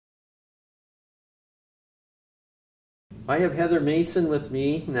I have Heather Mason with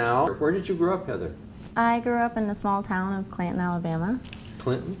me now. Where did you grow up, Heather? I grew up in the small town of Clanton, Alabama.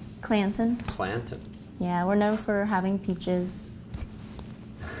 Clinton? Clanton. Clanton. Yeah, we're known for having peaches.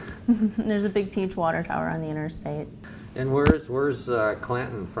 There's a big peach water tower on the interstate. And where's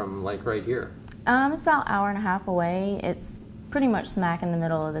Clanton from, like right here? It's about an hour and a half away. It's pretty much smack in the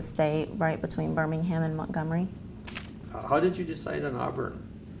middle of the state, right between Birmingham and Montgomery. How did you decide on Auburn?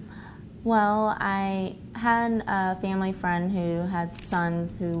 Well, I had a family friend who had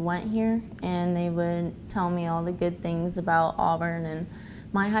sons who went here, and they would tell me all the good things about Auburn. And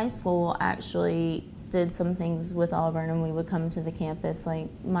my high school actually did some things with Auburn, and we would come to the campus. Like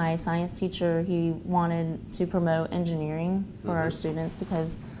my science teacher, he wanted to promote engineering for our students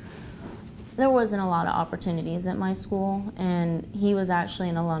because there wasn't a lot of opportunities at my school, and he was actually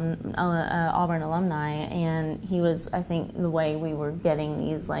an Auburn alumni, and he was, I think, the way we were getting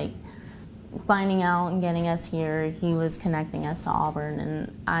these, like, finding out and getting us here, he was connecting us to Auburn,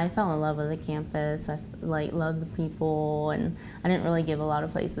 and I fell in love with the campus. I loved the people, and I didn't really give a lot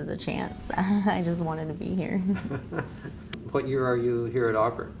of places a chance. I just wanted to be here. What year are you here at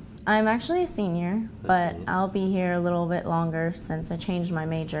Auburn? I'm actually a senior, but I'll be here a little bit longer since I changed my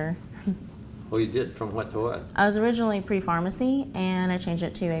major. Oh, you did? From what to what? I was originally pre-pharmacy, and I changed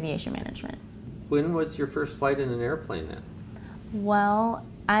it to aviation management. When was your first flight in an airplane then? Well,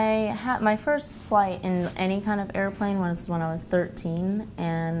 I had my first flight in any kind of airplane was when I was 13,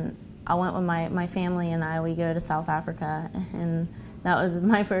 and I went with my family and we go to South Africa, and that was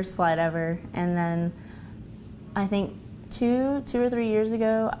my first flight ever. And then I think two or 3 years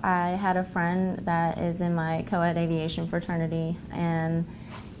ago, I had a friend that is in my co-ed aviation fraternity, and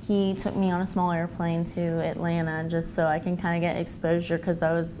he took me on a small airplane to Atlanta just so I can kind of get exposure, because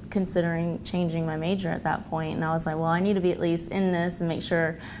I was considering changing my major at that point. And I was like, well, I need to be at least in this and make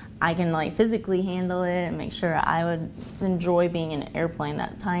sure I can like physically handle it and make sure I would enjoy being in an airplane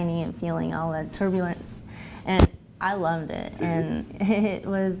that tiny and feeling all that turbulence. And I loved it. And it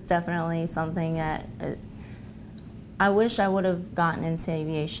was definitely something that I wish I would have gotten into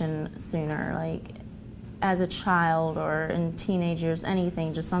aviation sooner. Like, as a child or in teenage years,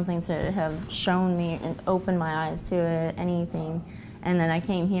 anything, just something to have shown me and opened my eyes to it, anything. And then I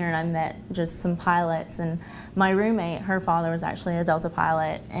came here and I met just some pilots, and my roommate, her father was actually a Delta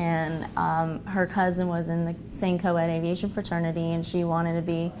pilot, and her cousin was in the same co-ed aviation fraternity, and she wanted to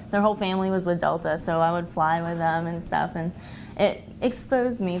be, their whole family was with Delta, so I would fly with them and stuff, and it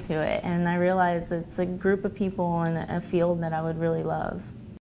exposed me to it, and I realized it's a group of people in a field that I would really love.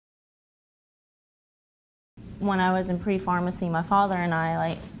 When I was in pre-pharmacy, my father and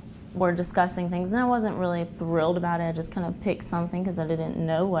I were discussing things, and I wasn't really thrilled about it. I just kind of picked something because I didn't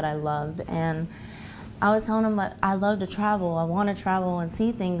know what I loved, and I was telling him that I love to travel. I want to travel and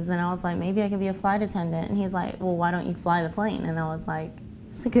see things, and I was like, maybe I could be a flight attendant. And he's like, well, why don't you fly the plane? And I was like,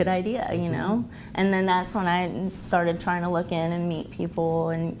 it's a good idea, you know? And then that's when I started trying to look in and meet people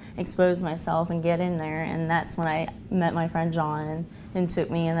and expose myself and get in there, and that's when I met my friend John and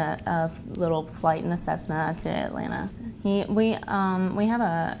took me in a little flight in a Cessna to Atlanta. We have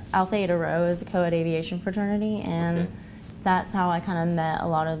a Alpha Eta Rho as a co-ed aviation fraternity, and that's how I kind of met a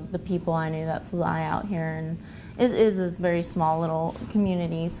lot of the people I knew that fly out here. And it is a very small little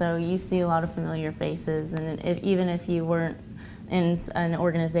community, so you see a lot of familiar faces, and even if you weren't in an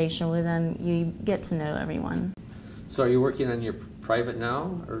organization with them, you get to know everyone. So are you working on your private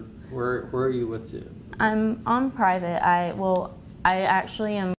now, or where are you with you? I'm on private. I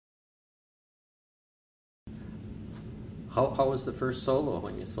actually am. How was the first solo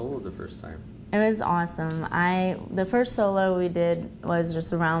when you soloed the first time? It was awesome. The first solo we did was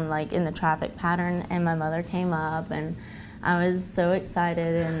just around like in the traffic pattern, and my mother came up, and I was so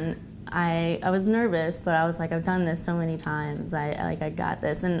excited, and I was nervous, but I was like, I've done this so many times. I got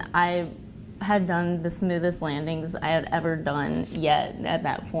this, and I had done the smoothest landings I had ever done yet at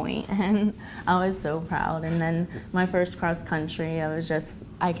that point, and I was so proud. And then my first cross country,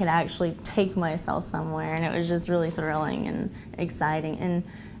 I could actually take myself somewhere, and it was just really thrilling and exciting. And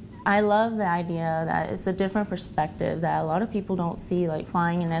I love the idea that it's a different perspective that a lot of people don't see, like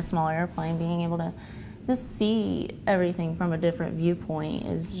flying in a small airplane, being able to just see everything from a different viewpoint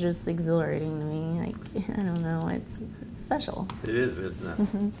is just exhilarating to me. Like, I don't know, it's special. It is, isn't it?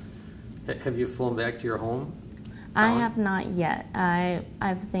 Mm-hmm. Have you flown back to your home? I have not yet. I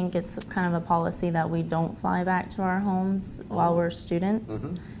think it's kind of a policy that we don't fly back to our homes while we're students.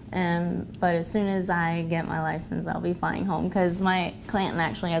 But as soon as I get my license, I'll be flying home, because my Clanton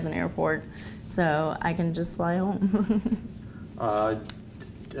actually has an airport, so I can just fly home.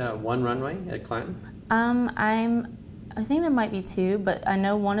 One runway at Clanton? I think there might be two, but I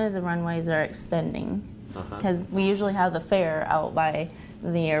know one of the runways are extending. because we usually have the fair out by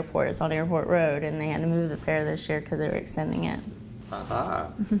the airport. It's on Airport Road, and they had to move the fair this year because they were extending it.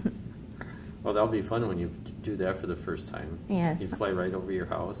 Aha. Well, that'll be fun when you do that for the first time. Yes. You fly right over your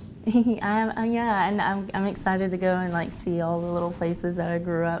house. Yeah, and I'm excited to go and like see all the little places that I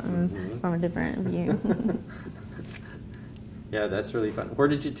grew up in from a different view. Yeah, that's really fun. Where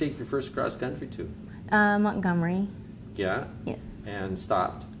did you take your first cross country to? Montgomery. Yeah? Yes. And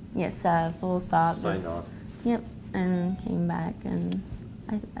stopped? Yes, full stop. Signed off? Yep, and came back, and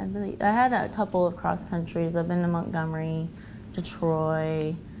I believe I had a couple of cross countries. I've been to Montgomery, to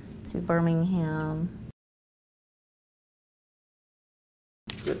Troy, to Birmingham.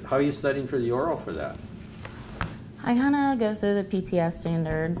 Good. How are you studying for the oral for that? I kind of go through the PTS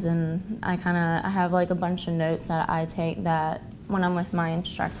standards, and I have like a bunch of notes that I take that when I'm with my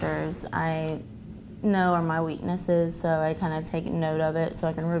instructors, I know are my weaknesses, so I kind of take note of it so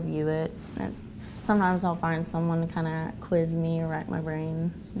I can review it. Sometimes I'll find someone to kind of quiz me or rack my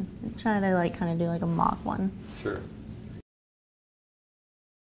brain. Try to like kind of do like a mock one. Sure.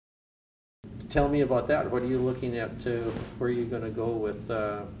 Tell me about that. What are you looking at where are you going to go with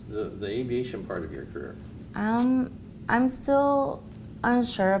the aviation part of your career? I'm still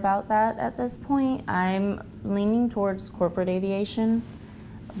unsure about that at this point. I'm leaning towards corporate aviation,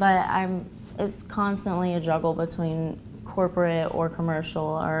 but it's constantly a juggle between corporate or commercial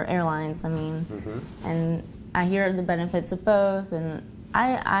or airlines, I mean. And I hear the benefits of both, and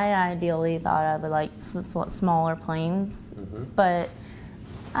I ideally thought I would like smaller planes, but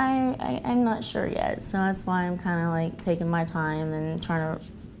I'm not sure yet, so that's why I'm kind of like taking my time and trying to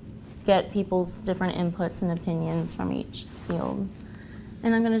get people's different inputs and opinions from each field.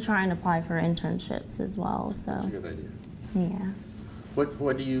 And I'm going to try and apply for internships as well. So that's a good idea. Yeah.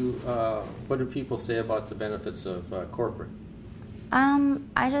 What do people say about the benefits of corporate?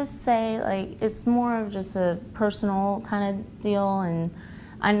 I just say like it's more of just a personal kind of deal, and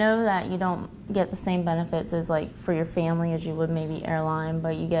I know that you don't get the same benefits as like for your family as you would maybe airline,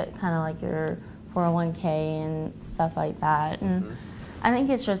 but you get kind of like your 401k and stuff like that. And I think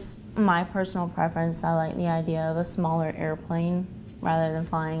it's just my personal preference. I like the idea of a smaller airplane rather than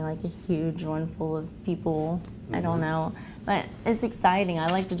flying like a huge one full of people. I don't know, but it's exciting. I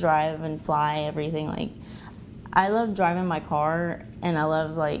like to drive and fly everything. Like I love driving my car, and I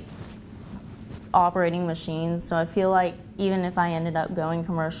love like operating machines. So I feel like even if I ended up going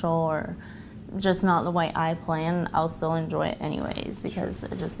commercial or just not the way I plan, I'll still enjoy it anyways because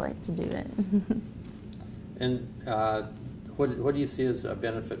I just like to do it. And what do you see as a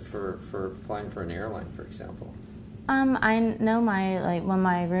benefit for flying for an airline, for example? I know when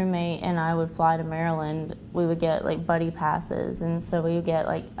my roommate and I would fly to Maryland, we would get like buddy passes, and so we would get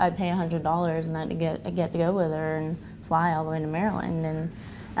like I'd pay $100 and I'd get to go with her and fly all the way to Maryland, and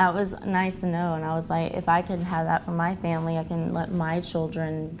that was nice to know. And I was like, if I could have that for my family, I can let my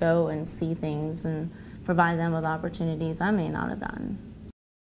children go and see things and provide them with opportunities I may not have done.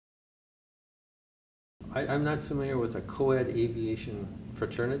 I'm not familiar with a co-ed aviation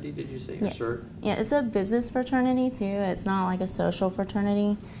fraternity, did you say? Yes. Sure. Yeah, it's a business fraternity too. It's not like a social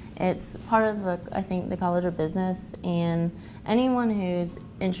fraternity. It's part of I think the College of Business, and anyone who's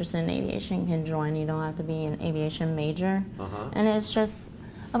interested in aviation can join. You don't have to be an aviation major. And it's just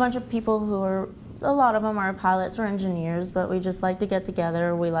a bunch of people a lot of them are pilots or engineers, but we just like to get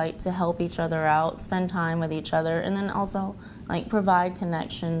together. We like to help each other out, spend time with each other, and then also like provide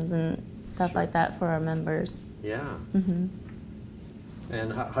connections and stuff like that for our members. Yeah.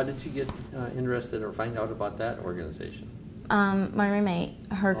 And how did you get interested or find out about that organization? My roommate,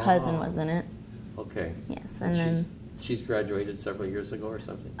 her cousin was in it. Okay. Yes, and then she's graduated several years ago or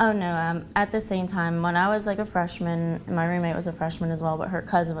something? Oh no, at the same time, when I was like a freshman, my roommate was a freshman as well, but her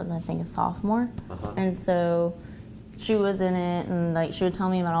cousin was, I think, a sophomore. And so she was in it, and like she would tell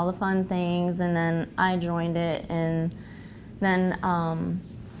me about all the fun things, and then I joined it, and then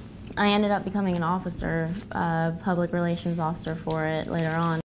I ended up becoming an officer, public relations officer for it later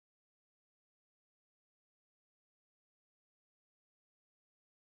on,